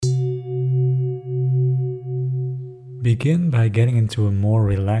Begin by getting into a more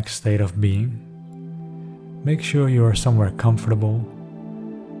relaxed state of being. Make sure you are somewhere comfortable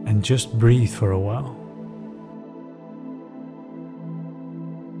and just breathe for a while.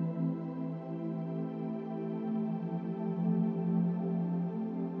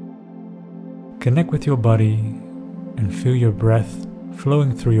 Connect with your body and feel your breath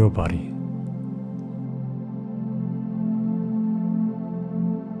flowing through your body.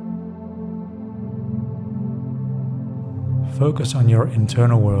 Focus on your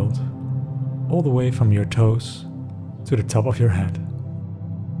internal world, all the way from your toes to the top of your head.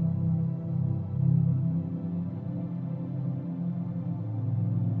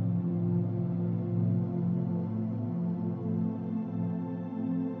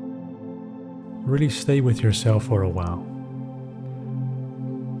 Really stay with yourself for a while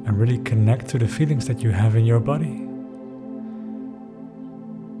and really connect to the feelings that you have in your body.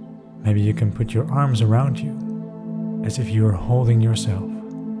 Maybe you can put your arms around you as if you are holding yourself.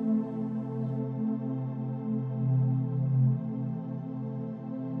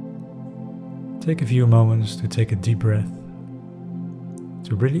 Take a few moments to take a deep breath,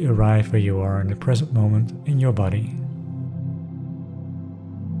 to really arrive where you are in the present moment in your body.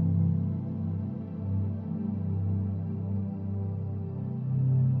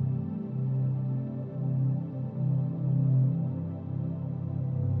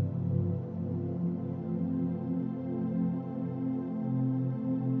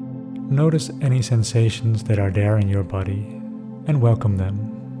 Notice any sensations that are there in your body and welcome them.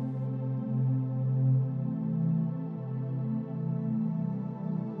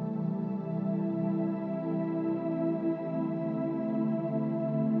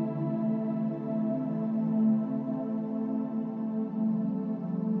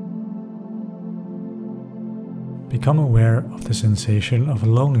 Become aware of the sensation of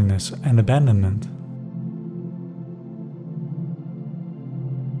loneliness and abandonment.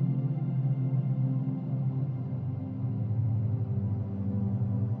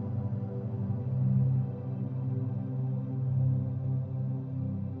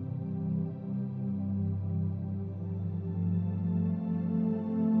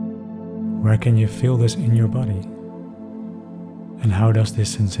 Where can you feel this in your body? And how does this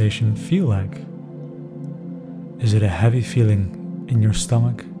sensation feel like? Is it a heavy feeling in your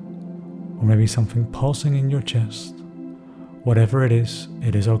stomach? Or maybe something pulsing in your chest? Whatever it is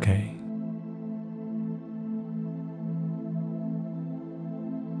okay.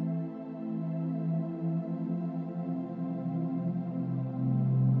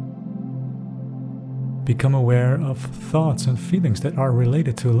 Become aware of thoughts and feelings that are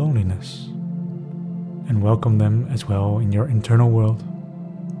related to loneliness, and welcome them as well in your internal world.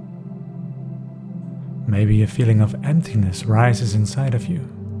 Maybe a feeling of emptiness rises inside of you.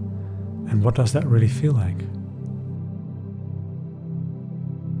 And what does that really feel like?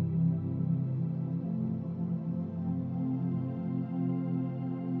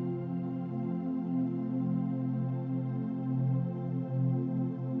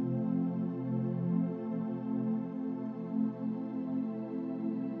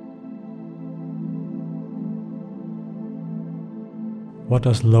 What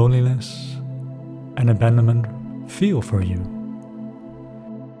does loneliness and abandonment feel for you?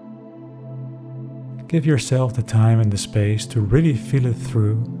 Give yourself the time and the space to really feel it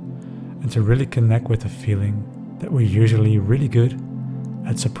through and to really connect with the feeling that we're usually really good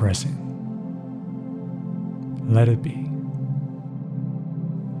at suppressing. Let it be.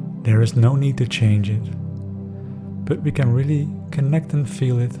 There is no need to change it, but we can really connect and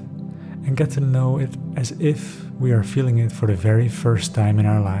feel it and get to know it as if we are feeling it for the very first time in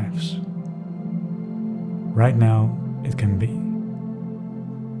our lives. Right now, it can be.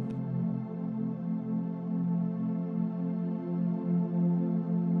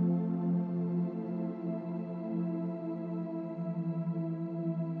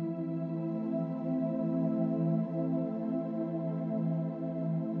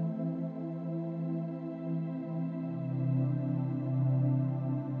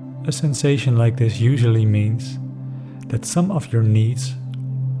 A sensation like this usually means that some of your needs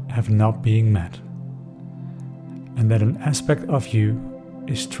have not been met, and that an aspect of you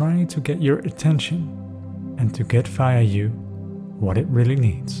is trying to get your attention and to get via you what it really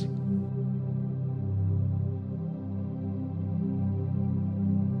needs.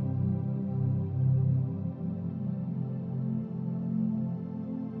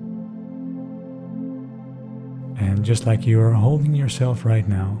 And just like you are holding yourself right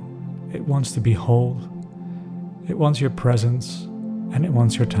now, it wants to be whole, it wants your presence, and it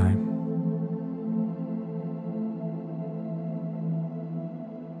wants your time.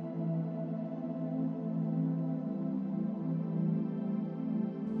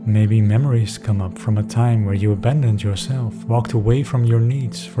 Maybe memories come up from a time where you abandoned yourself, walked away from your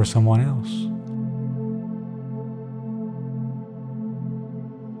needs for someone else.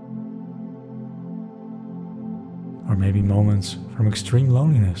 Or maybe moments from extreme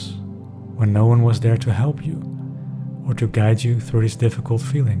loneliness, when no one was there to help you or to guide you through these difficult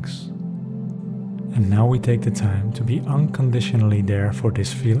feelings. And now we take the time to be unconditionally there for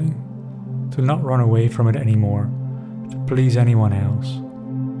this feeling, to not run away from it anymore, to please anyone else,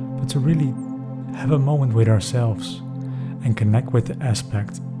 but to really have a moment with ourselves and connect with the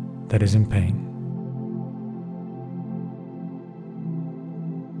aspect that is in pain.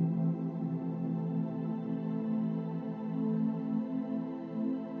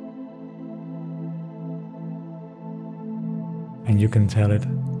 And you can tell it,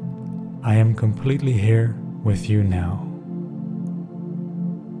 I am completely here with you now.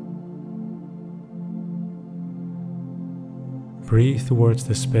 Breathe towards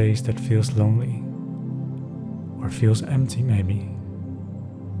the space that feels lonely, or feels empty maybe.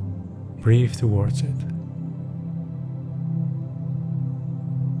 Breathe towards it.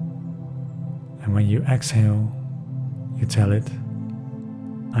 And when you exhale, you tell it,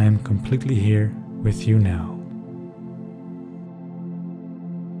 I am completely here with you now.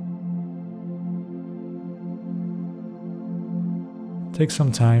 Take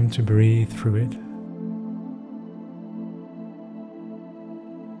some time to breathe through it.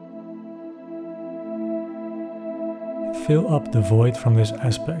 Fill up the void from this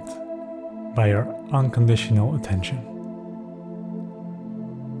aspect by your unconditional attention.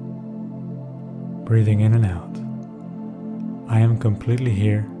 Breathing in and out. I am completely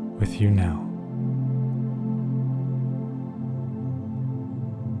here with you now.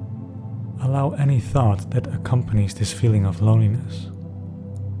 Allow any thought that accompanies this feeling of loneliness.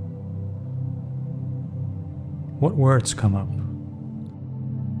 What words come up?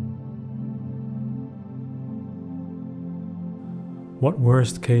 What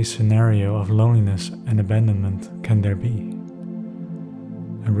worst case scenario of loneliness and abandonment can there be?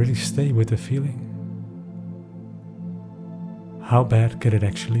 And really stay with the feeling. How bad could it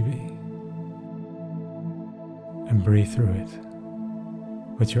actually be? And breathe through it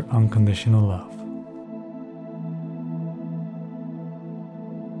with your unconditional love.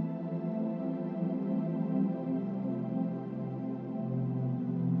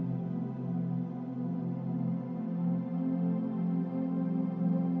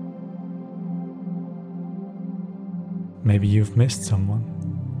 Maybe you've missed someone,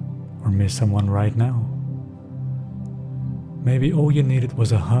 or miss someone right now. Maybe all you needed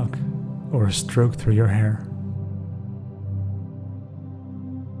was a hug or a stroke through your hair.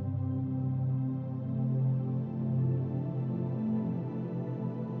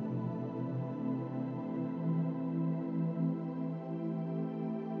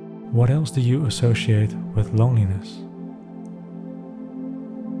 What else do you associate with loneliness?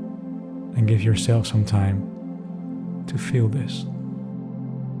 And give yourself some time to feel this.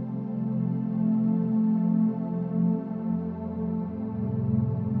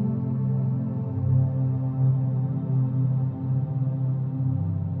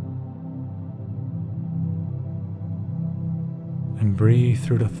 And breathe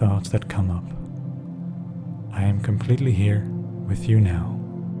through the thoughts that come up. I am completely here with you now.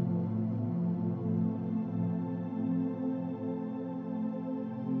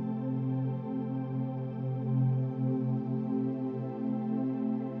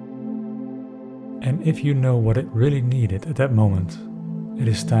 And if you know what it really needed at that moment, it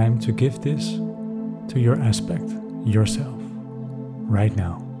is time to give this to your aspect, yourself, right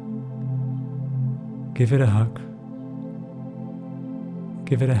now. Give it a hug.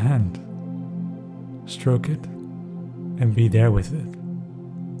 Give it a hand. Stroke it and be there with it.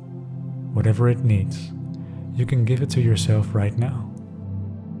 Whatever it needs, you can give it to yourself right now.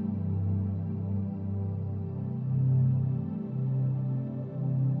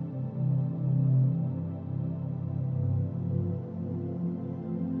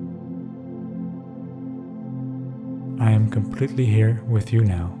 I am completely here with you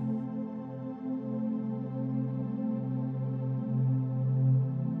now.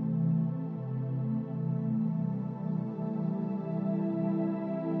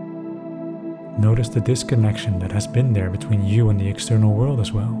 Notice the disconnection that has been there between you and the external world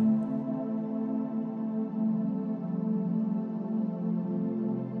as well.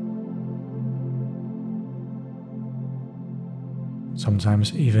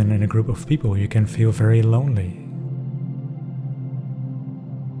 Sometimes even in a group of people you can feel very lonely.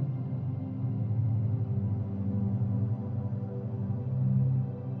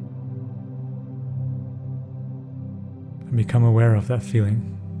 And become aware of that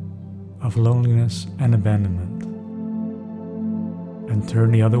feeling. of loneliness and abandonment, and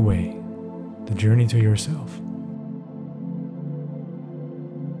turn the other way, the journey to yourself.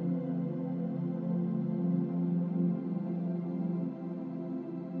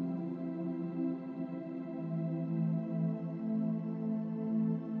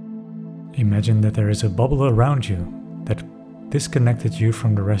 Imagine that there is a bubble around you that disconnected you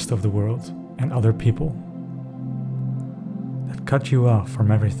from the rest of the world and other people, that cut you off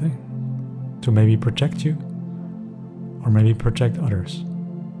from everything to maybe protect you or maybe protect others.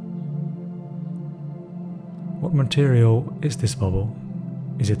 What material is this bubble?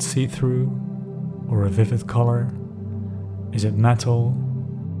 Is it see-through or a vivid color? Is it metal?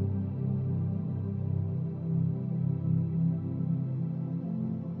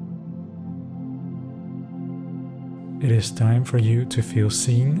 It is time for you to feel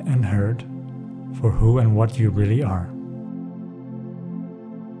seen and heard for who and what you really are.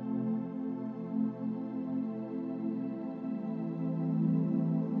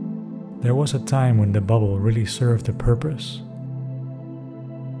 There was a time when the bubble really served a purpose.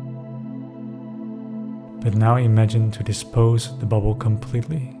 But now imagine to dispose the bubble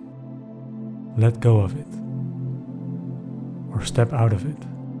completely. Let go of it. Or step out of it.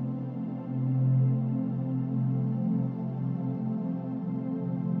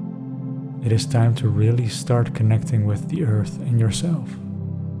 It is time to really start connecting with the earth and yourself.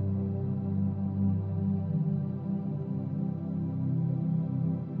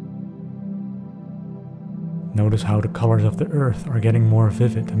 Notice how the colors of the earth are getting more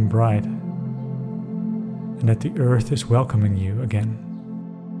vivid and bright, and that the earth is welcoming you again.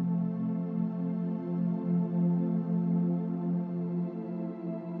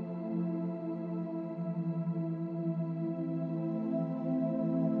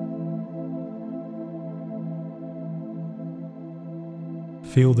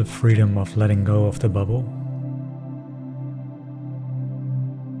 Feel the freedom of letting go of the bubble.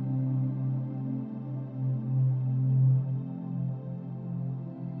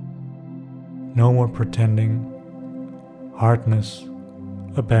 No more pretending, hardness,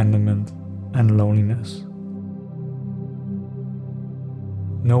 abandonment, and loneliness.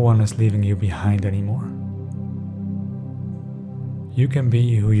 No one is leaving you behind anymore. You can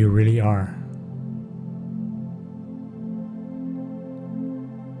be who you really are.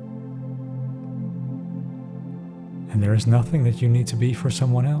 And there is nothing that you need to be for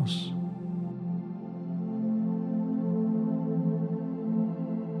someone else.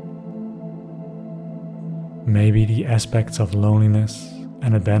 Maybe the aspects of loneliness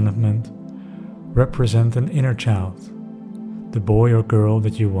and abandonment represent an inner child, the boy or girl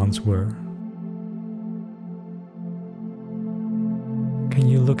that you once were. Can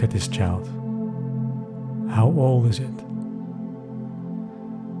you look at this child? How old is it?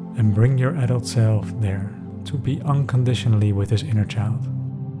 And bring your adult self there to be unconditionally with this inner child.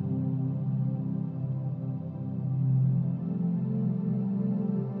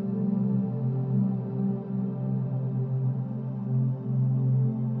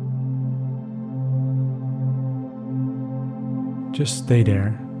 Just stay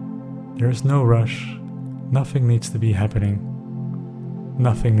there. There is no rush. Nothing needs to be happening.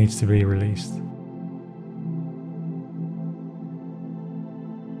 Nothing needs to be released.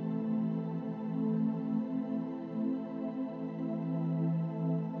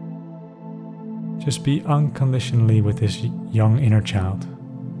 Just be unconditionally with this young inner child,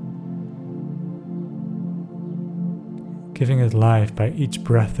 giving it life by each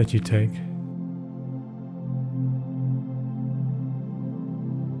breath that you take.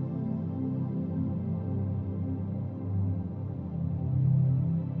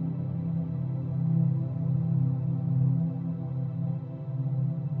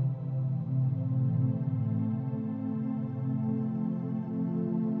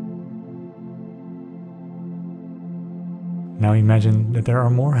 Now imagine that there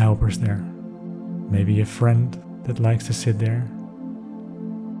are more helpers there. Maybe a friend that likes to sit there.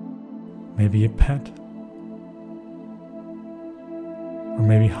 Maybe a pet. Or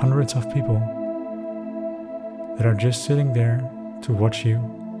maybe hundreds of people that are just sitting there to watch you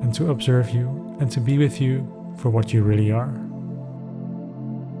and to observe you and to be with you for what you really are.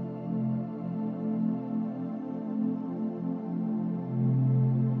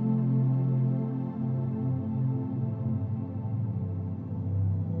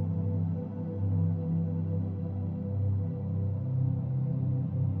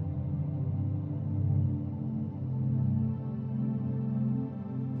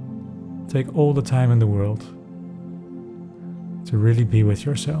 Take all the time in the world to really be with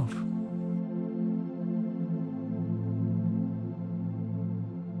yourself.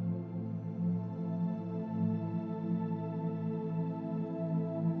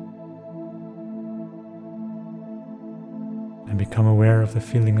 become aware of the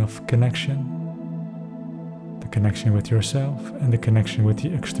feeling of connection, the connection with yourself and the connection with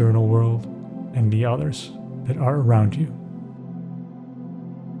the external world and the others that are around you.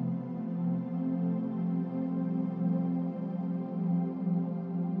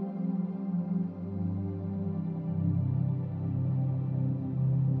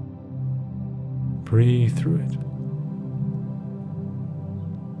 Breathe through it.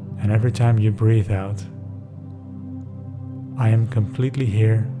 And every time you breathe out, I am completely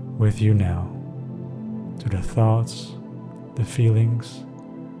here with you now, to the thoughts, the feelings,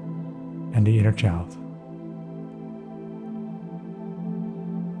 and the inner child.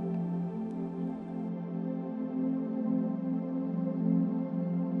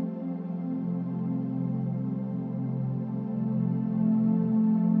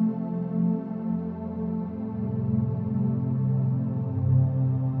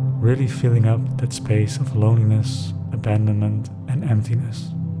 Really filling up that space of loneliness, abandonment, and emptiness.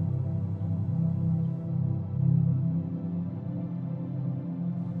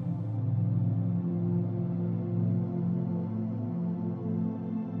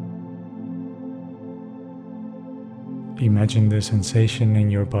 Imagine the sensation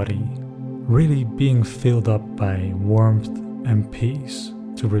in your body really being filled up by warmth and peace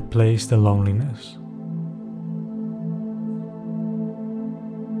to replace the loneliness.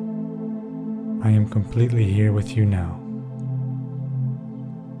 I am completely here with you now.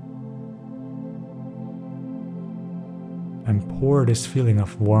 And pour this feeling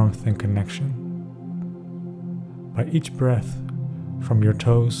of warmth and connection by each breath from your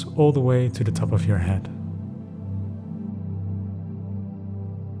toes all the way to the top of your head.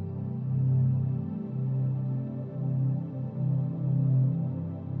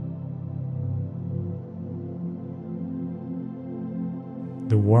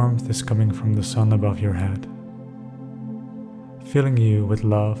 The warmth is coming from the sun above your head, filling you with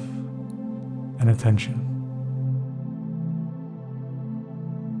love and attention.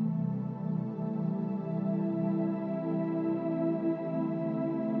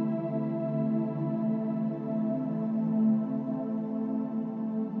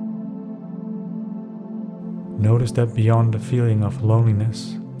 Notice that beyond the feeling of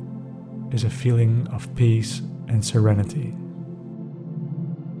loneliness is a feeling of peace and serenity.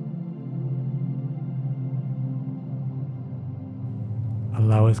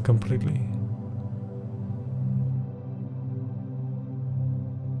 Allow it completely.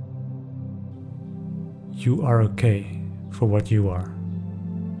 You are okay for what you are.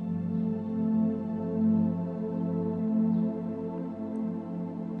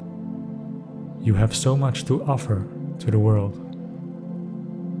 You have so much to offer to the world,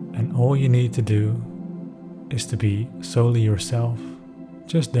 and all you need to do is to be solely yourself,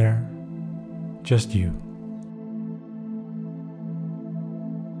 just there, just you.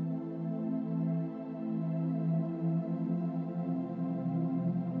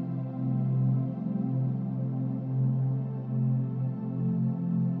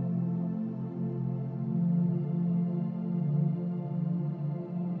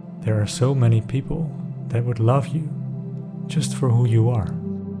 There are so many people that would love you just for who you are.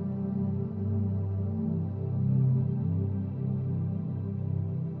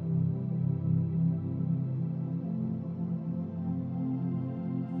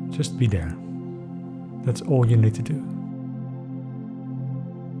 Just be there. That's all you need to do.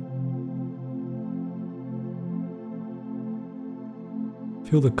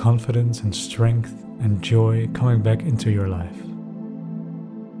 Feel the confidence and strength and joy coming back into your life.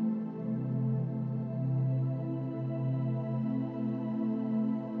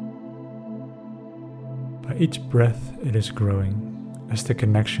 By each breath it is growing as the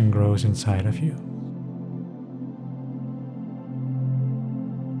connection grows inside of you.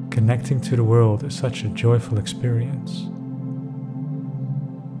 Connecting to the world is such a joyful experience.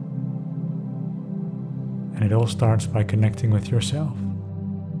 And it all starts by connecting with yourself.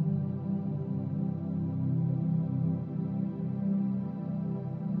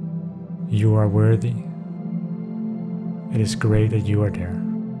 You are worthy. It is great that you are there.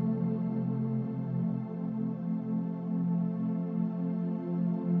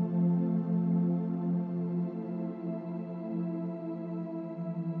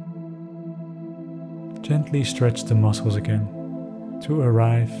 Gently stretch the muscles again to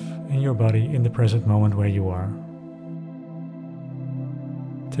arrive in your body in the present moment where you are.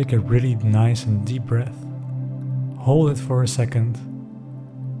 Take a really nice and deep breath. Hold it for a second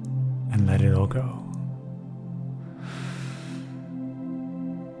and let it all go.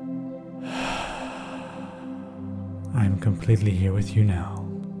 I am completely here with you now.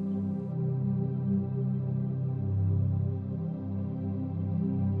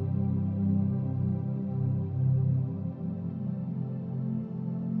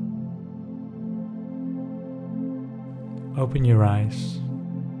 open your eyes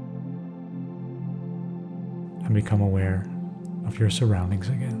and become aware of your surroundings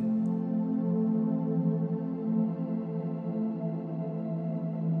again.